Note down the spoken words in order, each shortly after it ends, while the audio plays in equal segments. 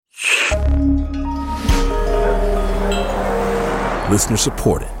Listener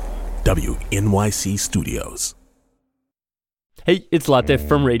supported. WNYC Studios. Hey, it's Latif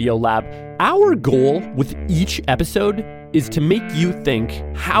from Radiolab. Our goal with each episode is to make you think,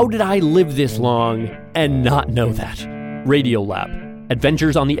 how did I live this long and not know that? Radiolab,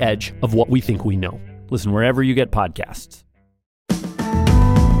 adventures on the edge of what we think we know. Listen wherever you get podcasts.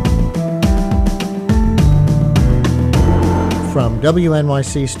 From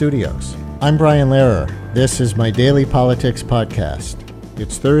WNYC Studios, I'm Brian Lehrer. This is my daily politics podcast.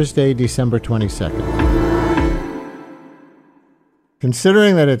 It's Thursday, December 22nd.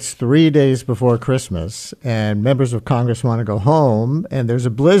 Considering that it's 3 days before Christmas and members of Congress want to go home and there's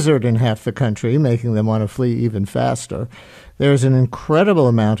a blizzard in half the country making them want to flee even faster, there's an incredible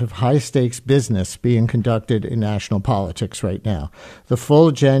amount of high-stakes business being conducted in national politics right now. The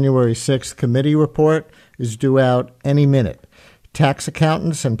full January 6th committee report is due out any minute. Tax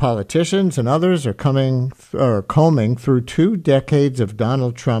accountants and politicians and others are combing through 2 decades of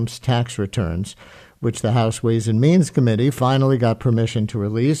Donald Trump's tax returns, which the House Ways and Means Committee finally got permission to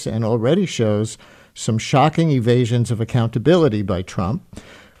release and already shows some shocking evasions of accountability by Trump.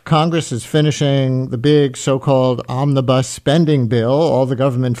 Congress is finishing the big so-called omnibus spending bill, all the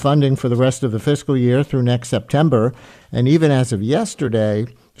government funding for the rest of the fiscal year through next September. And even as of yesterday,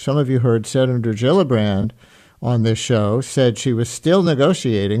 some of you heard Senator Gillibrand on this show said she was still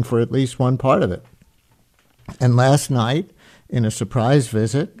negotiating for at least one part of it. And last night, in a surprise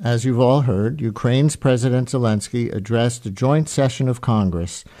visit, as you've all heard, Ukraine's President Zelensky addressed a joint session of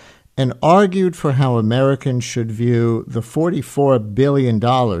Congress and argued for how Americans should view the $44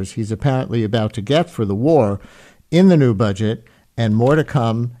 billion he's apparently about to get for the war in the new budget, and more to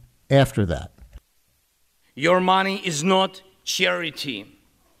come after that. Your money is not charity.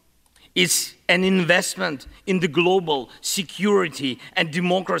 It's an investment in the global security and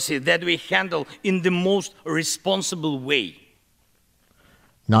democracy that we handle in the most responsible way.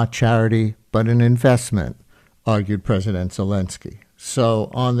 Not charity, but an investment, argued President Zelensky. So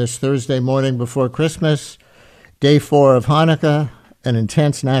on this Thursday morning before Christmas, day 4 of Hanukkah, an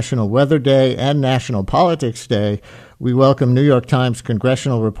intense National Weather Day and National Politics Day, we welcome New York Times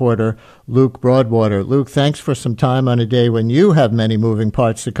congressional reporter Luke Broadwater. Luke, thanks for some time on a day when you have many moving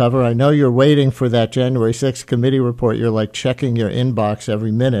parts to cover. I know you're waiting for that January 6th committee report. You're like checking your inbox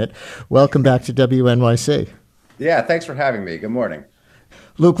every minute. Welcome back to WNYC. Yeah, thanks for having me. Good morning.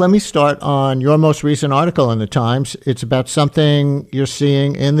 Luke, let me start on your most recent article in the Times. It's about something you're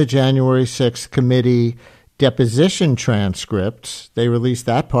seeing in the January 6th committee deposition transcripts. They released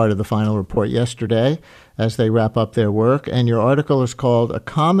that part of the final report yesterday as they wrap up their work. And your article is called A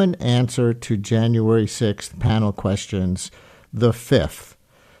Common Answer to January 6th Panel Questions, the Fifth.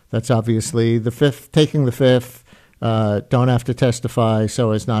 That's obviously the fifth, taking the fifth, don't have to testify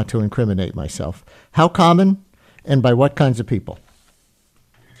so as not to incriminate myself. How common and by what kinds of people?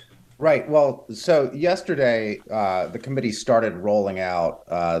 Right. Well, so yesterday, the committee started rolling out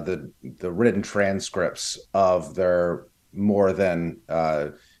the written transcripts of their more than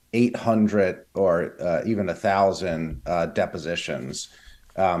 800 or even 1,000 depositions.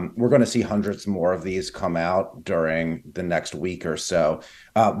 We're going to see hundreds more of these come out during the next week or so.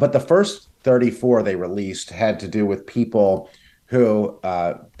 But the first 34 they released had to do with people who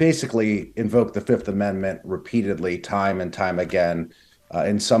basically invoked the Fifth Amendment repeatedly, time and time again.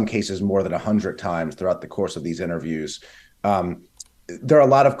 In some cases, more than 100 times throughout the course of these interviews. There are a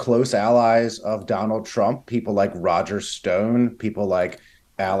lot of close allies of Donald Trump, people like Roger Stone, people like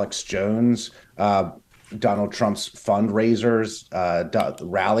Alex Jones, Donald Trump's fundraisers,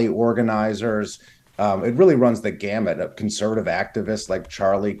 rally organizers. It really runs the gamut of conservative activists like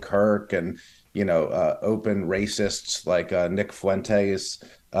Charlie Kirk and, open racists like Nick Fuentes.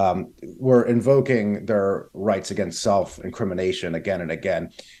 Were invoking their rights against self-incrimination again and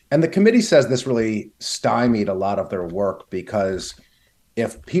again. And the committee says this really stymied a lot of their work because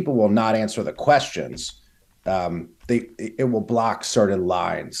if people will not answer the questions, it will block certain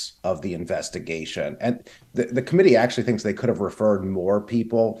lines of the investigation. And the committee actually thinks they could have referred more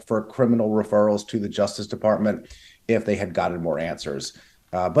people for criminal referrals to the Justice Department if they had gotten more answers.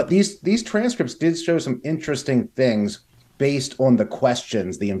 But these transcripts did show some interesting things based on the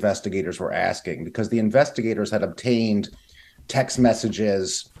questions the investigators were asking, because the investigators had obtained text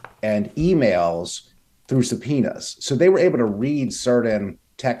messages and emails through subpoenas. So they were able to read certain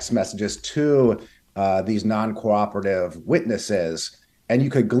text messages to these non-cooperative witnesses, and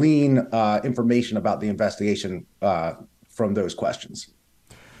you could glean information about the investigation from those questions.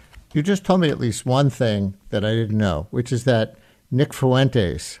 You just told me at least one thing that I didn't know, which is that Nick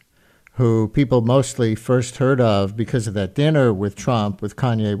Fuentes, who people mostly first heard of because of that dinner with Trump with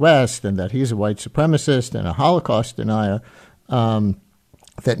Kanye West and that he's a white supremacist and a Holocaust denier,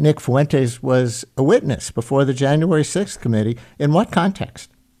 that Nick Fuentes was a witness before the January 6th committee. In what context?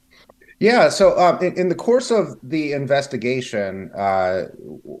 Yeah, so in the course of the investigation,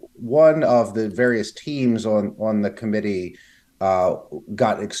 one of the various teams on the committee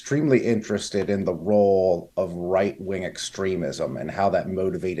got extremely interested in the role of right-wing extremism and how that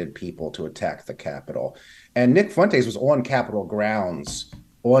motivated people to attack the Capitol. And Nick Fuentes was on Capitol grounds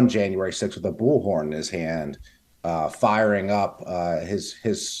on January 6th with a bullhorn in his hand, firing up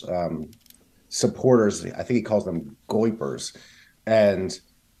his supporters. I think he calls them goipers. And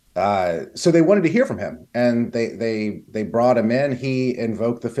so they wanted to hear from him, and they brought him in. He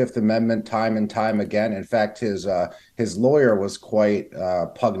invoked the Fifth Amendment time and time again. In fact, his lawyer was quite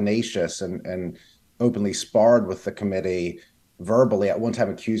pugnacious and openly sparred with the committee verbally, at one time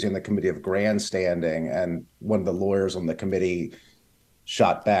accusing the committee of grandstanding. And one of the lawyers on the committee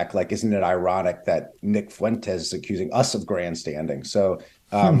shot back, like, isn't it ironic that Nick Fuentes is accusing us of grandstanding? So,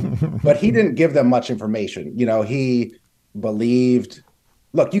 but he didn't give them much information. He believed,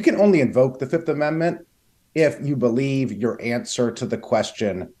 look, you can only invoke the Fifth Amendment if you believe your answer to the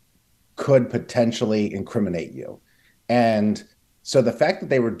question could potentially incriminate you. And so the fact that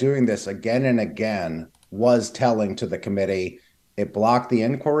they were doing this again and again was telling to the committee. It blocked the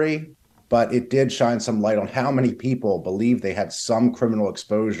inquiry, but it did shine some light on how many people believed they had some criminal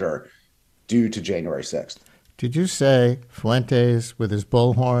exposure due to January 6th. Did you say Fuentes, with his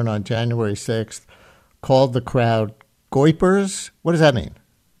bullhorn on January 6th, called the crowd goipers? What does that mean?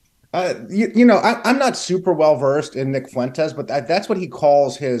 I'm not super well versed in Nick Fuentes, but that's what he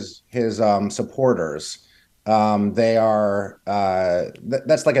calls his supporters. They are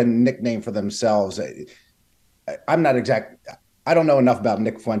that's like a nickname for themselves. I don't know enough about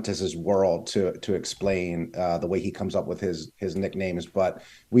Nick Fuentes' world to explain the way he comes up with his nicknames, but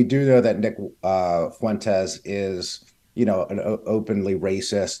we do know that Nick Fuentes is, an openly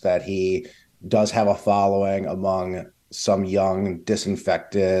racist, that he does have a following among some young,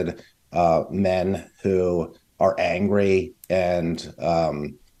 disinfected men who are angry, and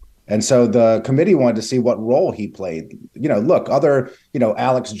so the committee wanted to see what role he played. Look,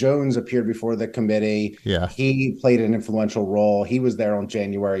 Alex Jones appeared before the committee. Yeah, he played an influential role. He was there on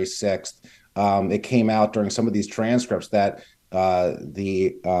January 6th. It came out during some of these transcripts that a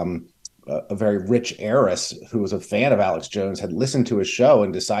very rich heiress who was a fan of Alex Jones had listened to his show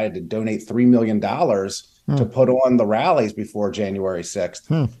and decided to donate $3 million to put on the rallies before January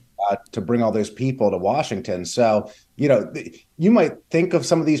 6th to bring all those people to Washington. So, you might think of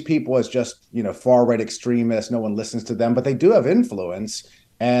some of these people as just, far-right extremists. No one listens to them, but they do have influence,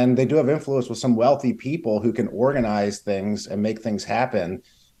 and they do have influence with some wealthy people who can organize things and make things happen.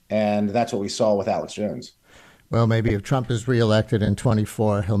 And that's what we saw with Alex Jones. Well, maybe if Trump is reelected in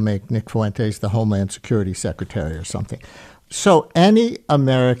 2024, he'll make Nick Fuentes the Homeland Security Secretary or something. So any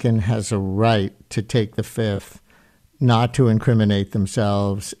American has a right to take the Fifth, not to incriminate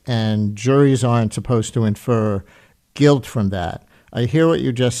themselves, and juries aren't supposed to infer guilt from that. I hear what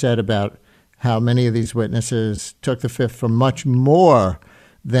you just said about how many of these witnesses took the Fifth for much more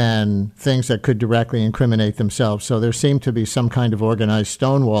than things that could directly incriminate themselves. So there seemed to be some kind of organized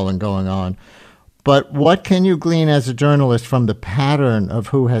stonewalling going on. But what can you glean as a journalist from the pattern of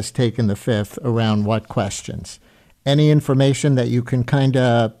who has taken the Fifth around what questions? Any information that you can kind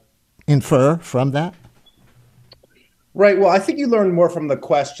of infer from that? Right. Well, I think you learn more from the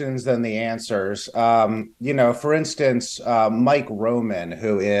questions than the answers. For instance, Mike Roman,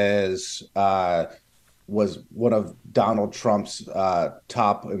 who was one of Donald Trump's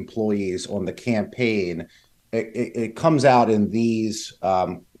top employees on the campaign. It comes out in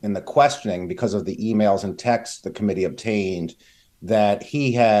in the questioning, because of the emails and texts the committee obtained, that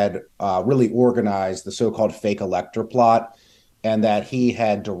he had really organized the so-called fake elector plot, and that he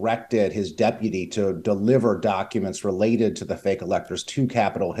had directed his deputy to deliver documents related to the fake electors to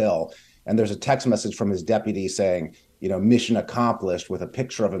Capitol Hill. And there's a text message from his deputy saying, mission accomplished, with a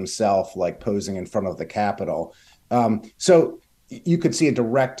picture of himself like posing in front of the Capitol. So you could see a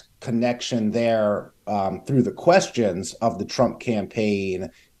direct connection there through the questions of the Trump campaign,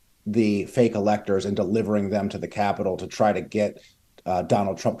 the fake electors, and delivering them to the Capitol to try to get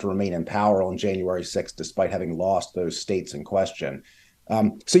Donald Trump to remain in power on January 6th, despite having lost those states in question.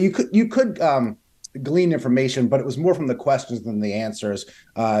 So you could glean information, but it was more from the questions than the answers.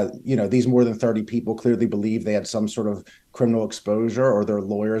 These more than 30 people clearly believed they had some sort of criminal exposure, or their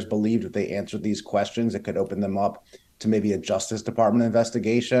lawyers believed if they answered these questions, it could open them up to maybe a Justice Department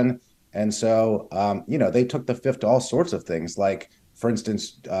investigation. And so, they took the Fifth to all sorts of things. Like, for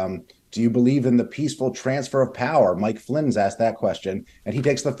instance, do you believe in the peaceful transfer of power? Mike Flynn's asked that question, and he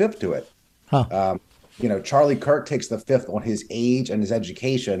takes the Fifth to it. Huh. Charlie Kirk takes the fifth on his age and his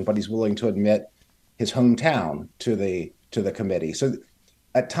education, but he's willing to admit his hometown to the committee. So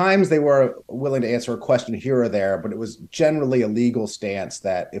at times they were willing to answer a question here or there, but it was generally a legal stance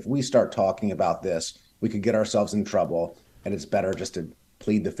that if we start talking about this, we could get ourselves in trouble, and it's better just to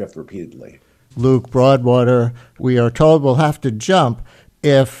plead the fifth repeatedly. Luke Broadwater, we are told we'll have to jump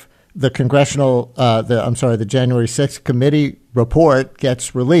if the the January 6th committee report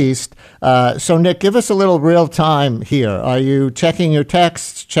gets released. So Nick, give us a little real time here. Are you checking your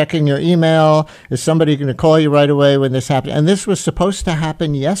texts, checking your email? Is somebody going to call you right away when this happens? And this was supposed to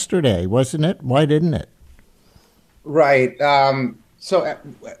happen yesterday, wasn't it? Why didn't it? Right. So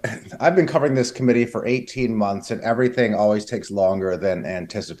I've been covering this committee for 18 months, and everything always takes longer than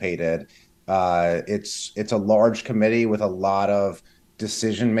anticipated. It's a large committee with a lot of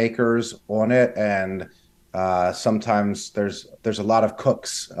decision makers on it, and sometimes there's a lot of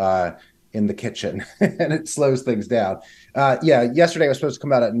cooks in the kitchen, and it slows things down. Yesterday I was supposed to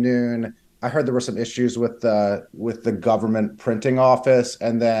come out at noon. I heard there were some issues with the government printing office,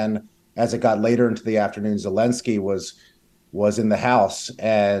 and then as it got later into the afternoon, Zelensky was in the House,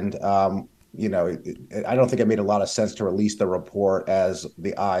 and I don't think it made a lot of sense to release the report as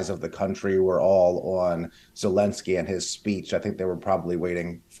the eyes of the country were all on Zelensky and his speech. I think they were probably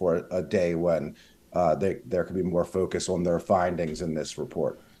waiting for a day when there could be more focus on their findings in this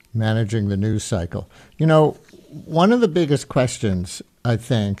report. Managing the news cycle. One of the biggest questions, I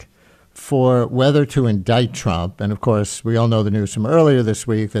think, for whether to indict Trump, and of course, we all know the news from earlier this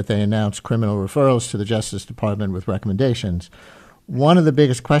week that they announced criminal referrals to the Justice Department with recommendations. One of the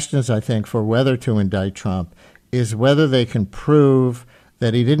biggest questions, I think, for whether to indict Trump is whether they can prove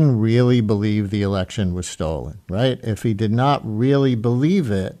that he didn't really believe the election was stolen, right? If he did not really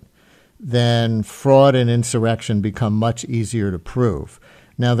believe it, then fraud and insurrection become much easier to prove.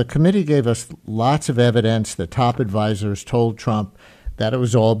 Now, the committee gave us lots of evidence. The top advisors told Trump that it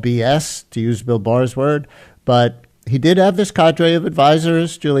was all BS, to use Bill Barr's word, but he did have this cadre of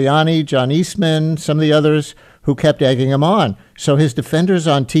advisors, Giuliani, John Eastman, some of the others, who kept egging him on. So his defenders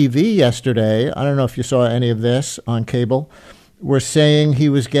on TV yesterday, I don't know if you saw any of this on cable, were saying he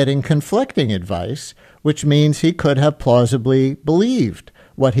was getting conflicting advice, which means he could have plausibly believed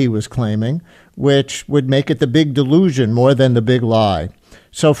what he was claiming, which would make it the big delusion more than the big lie.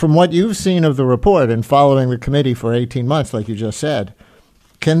 So from what you've seen of the report and following the committee for 18 months, like you just said,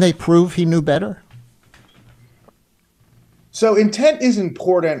 can they prove he knew better? So intent is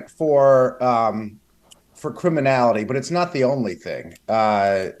important for criminality, but it's not the only thing.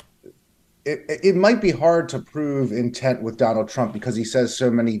 It might be hard to prove intent with Donald Trump because he says so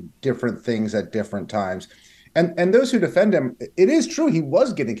many different things at different times. And those who defend him, it is true he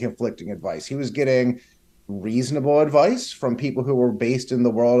was getting conflicting advice. He was getting reasonable advice from people who were based in the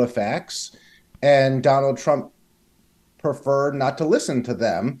world of facts, and Donald Trump preferred not to listen to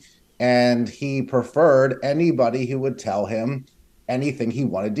them, and he preferred anybody who would tell him anything he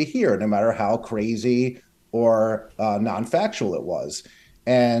wanted to hear, no matter how crazy or non-factual it was.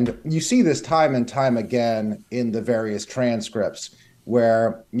 And you see this time and time again in the various transcripts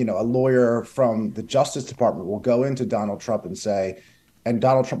where, a lawyer from the Justice Department will go into Donald Trump and say, and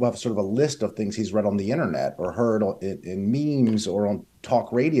Donald Trump will have sort of a list of things he's read on the internet or heard in memes or on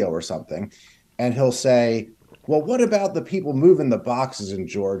talk radio or something. And he'll say, well, what about the people moving the boxes in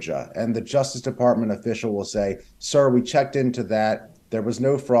Georgia? And the Justice Department official will say, sir, we checked into that. There was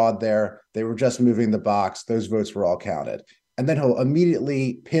no fraud there. They were just moving the box. Those votes were all counted. And then he'll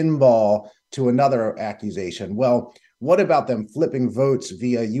immediately pinball to another accusation. Well, what about them flipping votes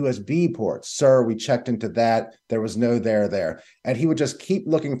via USB ports? Sir, we checked into that. There was no there. And he would just keep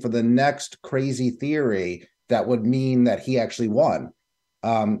looking for the next crazy theory that would mean that he actually won.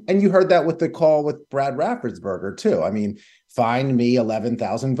 And you heard that with the call with Brad Raffensperger, too. I mean, find me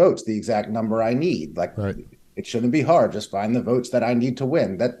 11,000 votes, the exact number I need. Like, right. It shouldn't be hard. Just find the votes that I need to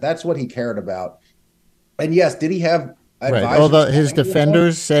win. That's what he cared about. And yes, did he have advisors? Right. Although his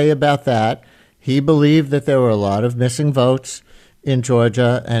defenders say about that, he believed that there were a lot of missing votes in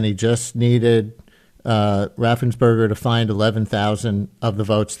Georgia, and he just needed Raffensperger to find 11,000 of the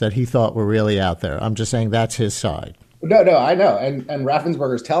votes that he thought were really out there. I'm just saying that's his side. No, I know. And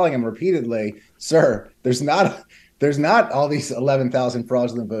Raffensperger's telling him repeatedly, sir, there's not all these 11,000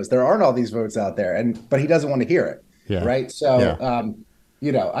 fraudulent votes. There aren't all these votes out there. But he doesn't want to hear it. Yeah. Right. So,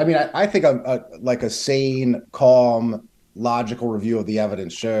 yeah. I mean, I think like a sane, calm, logical review of the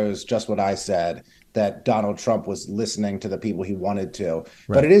evidence shows just what I said, that Donald Trump was listening to the people he wanted to. Right.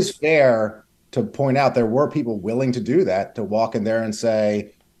 But it is fair to point out there were people willing to do that, to walk in there and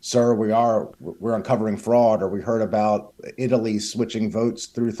say, sir, we're uncovering fraud, or we heard about Italy switching votes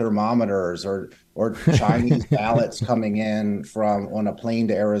through thermometers, or Chinese ballots coming in from on a plane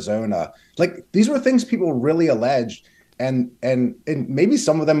to Arizona. Like, these were things people really alleged, and maybe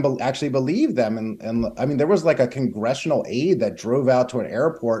some of them actually believed them. And I mean, there was like a congressional aide that drove out to an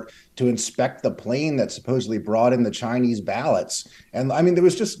airport to inspect the plane that supposedly brought in the Chinese ballots. And I mean, there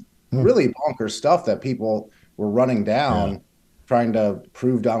was just really bonkers stuff that people were running down, trying to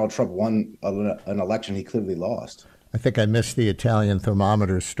prove Donald Trump won an election he clearly lost. I think I missed the Italian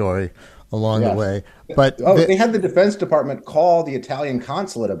thermometer story along the way. But they had the Defense Department call the Italian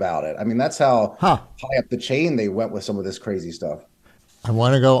consulate about it. I mean, that's how high up the chain they went with some of this crazy stuff. I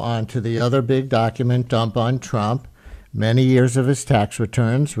want to go on to the other big document dump on Trump. Many years of his tax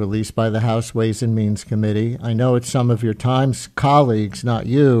returns released by the House Ways and Means Committee. I know it's some of your Times colleagues, not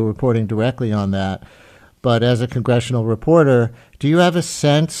you, reporting directly on that. But as a congressional reporter, do you have a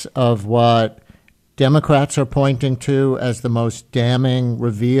sense of what Democrats are pointing to as the most damning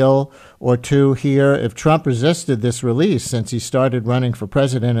reveal or two here? If Trump resisted this release since he started running for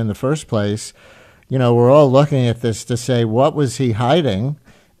president in the first place, you know, we're all looking at this to say, what was he hiding?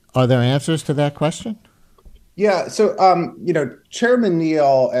 Are there answers to that question? Yeah. So, you know, Chairman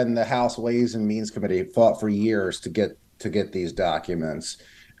Neal and the House Ways and Means Committee fought for years to get these documents.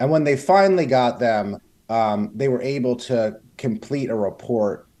 And when they finally got them, they were able to complete a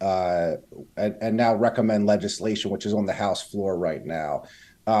report and now recommend legislation, which is on the House floor right now.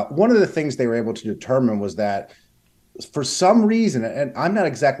 One of the things they were able to determine was that for some reason, and I'm not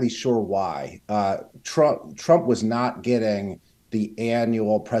exactly sure why, Trump was not getting the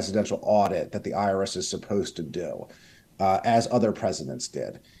annual presidential audit that the IRS is supposed to do, as other presidents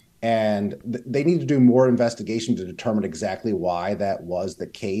did. And they need to do more investigation to determine exactly why that was the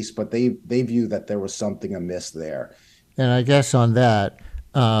case. But they view that there was something amiss there. And I guess on that,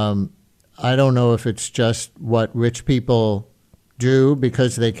 I don't know if it's just what rich people do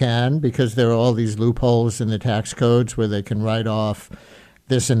because they can, because there are all these loopholes in the tax codes where they can write off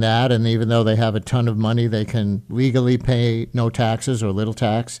this and that. And even though they have a ton of money, they can legally pay no taxes or little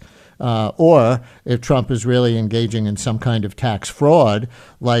tax. Or if Trump is really engaging in some kind of tax fraud,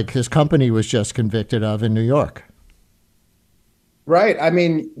 like his company was just convicted of in New York. Right. I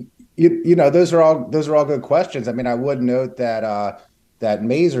mean, you know, those are all good questions. I mean, I would note that that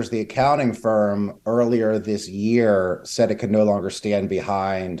Mazars, the accounting firm, earlier this year said it could no longer stand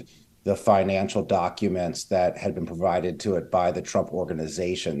behind the financial documents that had been provided to it by the Trump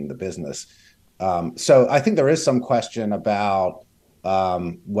organization, the business. So I think there is some question about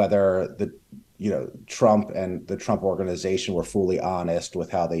whether Trump and the Trump organization were fully honest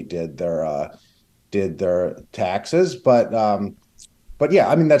with how they did their taxes, but yeah,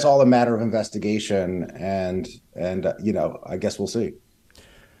 I mean, that's all a matter of investigation, and you know, I guess we'll see.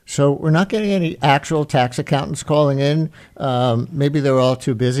 So we're not getting any actual tax accountants calling in. Maybe they're all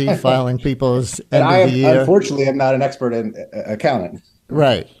too busy filing people's end of the year. Unfortunately, I'm not an expert in accounting.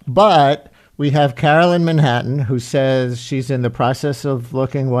 Right, but we have Carol in Manhattan who says she's in the process of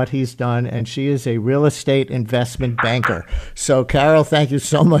looking what he's done, and she is a real estate investment banker. So, Carol, thank you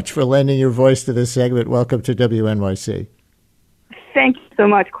so much for lending your voice to this segment. Welcome to WNYC. Thank you so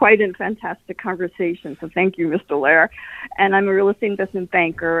much. Quite a fantastic conversation. So thank you, Mr. Lair. And I'm a real estate investment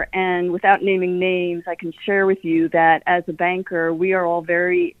banker. And without naming names, I can share with you that as a banker, we are all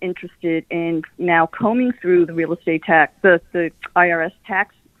very interested in now combing through the real estate tax, the IRS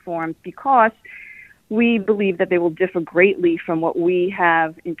tax forms, because we believe that they will differ greatly from what we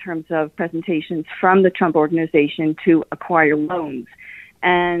have in terms of presentations from the Trump organization to acquire loans.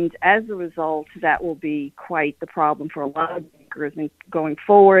 And as a result, that will be quite the problem for a lot of bankers going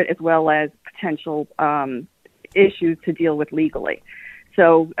forward, as well as potential issues to deal with legally.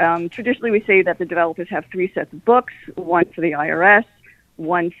 So traditionally, we say that the developers have three sets of books: one for the IRS,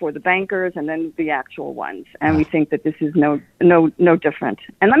 one for the bankers, and then the actual ones. And we think that this is no different.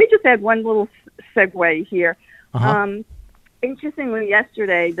 And let me just add one little segue here. Interestingly,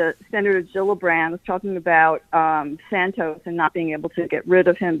 yesterday, the Senator Gillibrand was talking about Santos and not being able to get rid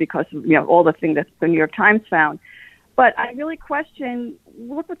of him because of all the things that the New York Times found. But I really question,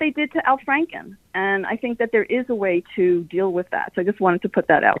 look what they did to Al Franken. And I think that there is a way to deal with that. So I just wanted to put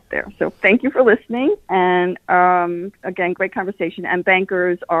that out there. So thank you for listening. And again, great conversation. And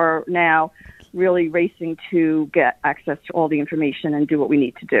bankers are now really racing to get access to all the information and do what we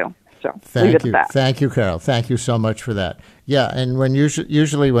need to do. So thank you. Thank you, Carol. Thank you so much for that. Yeah, and when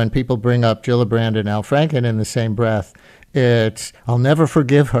usually when people bring up Gillibrand and Al Franken in the same breath, it's, I'll never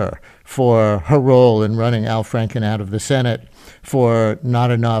forgive her for her role in running Al Franken out of the Senate for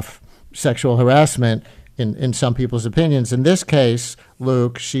not enough sexual harassment in some people's opinions. In this case,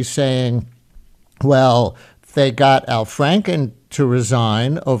 Luke, she's saying, well, they got Al Franken to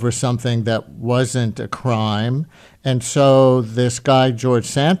resign over something that wasn't a crime. And so this guy, George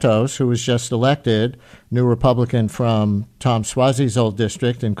Santos, who was just elected, new Republican from Tom Suozzi's old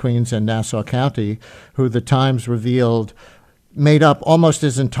district in Queens and Nassau County, who the Times revealed made up almost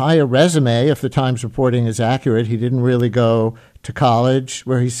his entire resume, if the Times reporting is accurate. He didn't really go to college,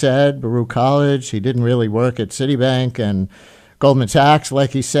 where he said, Baruch College. He didn't really work at Citibank and Goldman Sachs,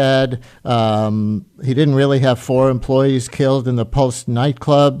 like he said. He didn't really have 4 employees killed in the Pulse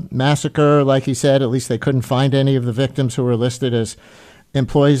nightclub massacre, like he said. At least they couldn't find any of the victims who were listed as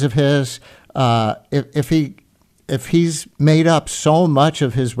employees of his. If he's made up so much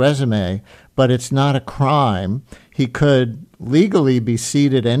of his resume, but it's not a crime, he could legally be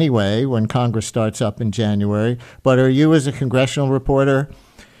seated anyway when Congress starts up in January. But are you, as a congressional reporter,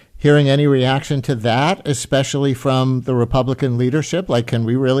 hearing any reaction to that, especially from the Republican leadership? Like, can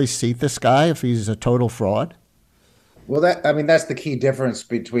we really seat this guy if he's a total fraud? Well, that's the key difference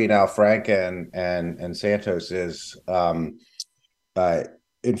between Al Franken and Santos is, in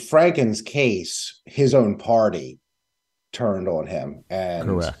Franken's case, his own party turned on him. And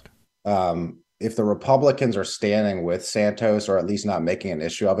correct. If the Republicans are standing with Santos, or at least not making an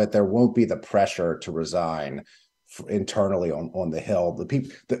issue of it, there won't be the pressure to resign internally on the Hill. The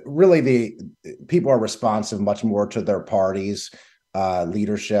people are responsive much more to their party's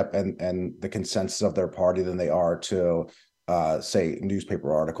leadership and the consensus of their party than they are to say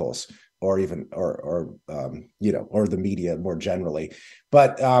newspaper articles or even or the media more generally.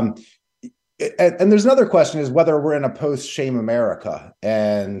 But and there's another question, is whether we're in a post-shame America.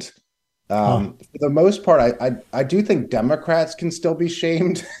 And for the most part, I do think Democrats can still be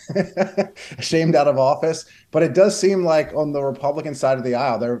shamed out of office, but it does seem like on the Republican side of the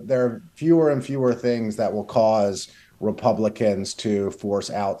aisle, there are fewer and fewer things that will cause Republicans to force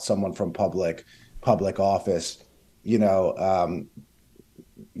out someone from public office. You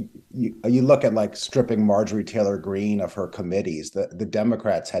look at like stripping Marjorie Taylor Greene of her committees. The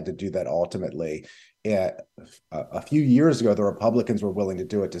Democrats had to do that ultimately. A few years ago, the Republicans were willing to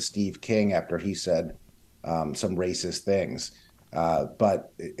do it to Steve King after he said some racist things.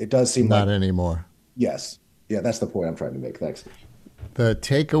 But it does seem not anymore. Yes. Yeah, that's the point I'm trying to make. Thanks. The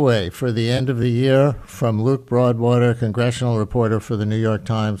takeaway for the end of the year from Luke Broadwater, congressional reporter for the New York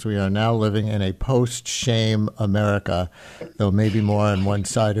Times: we are now living in a post-shame America, though maybe more on one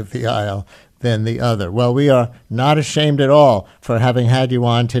side of the aisle than the other. Well, we are not ashamed at all for having had you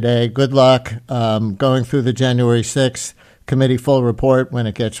on today. Good luck going through the January 6th committee full report when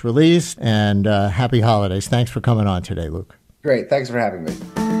it gets released, and happy holidays. Thanks for coming on today, Luke. Great. Thanks for having me.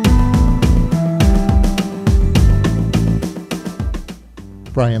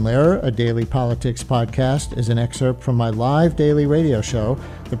 Brian Lehrer, a daily politics podcast, is an excerpt from my live daily radio show,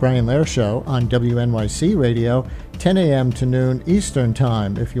 The Brian Lehrer Show, on WNYC Radio, 10 a.m. to noon Eastern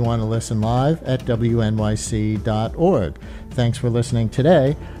Time, if you want to listen live at wnyc.org. Thanks for listening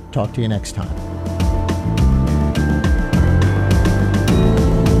today. Talk to you next time.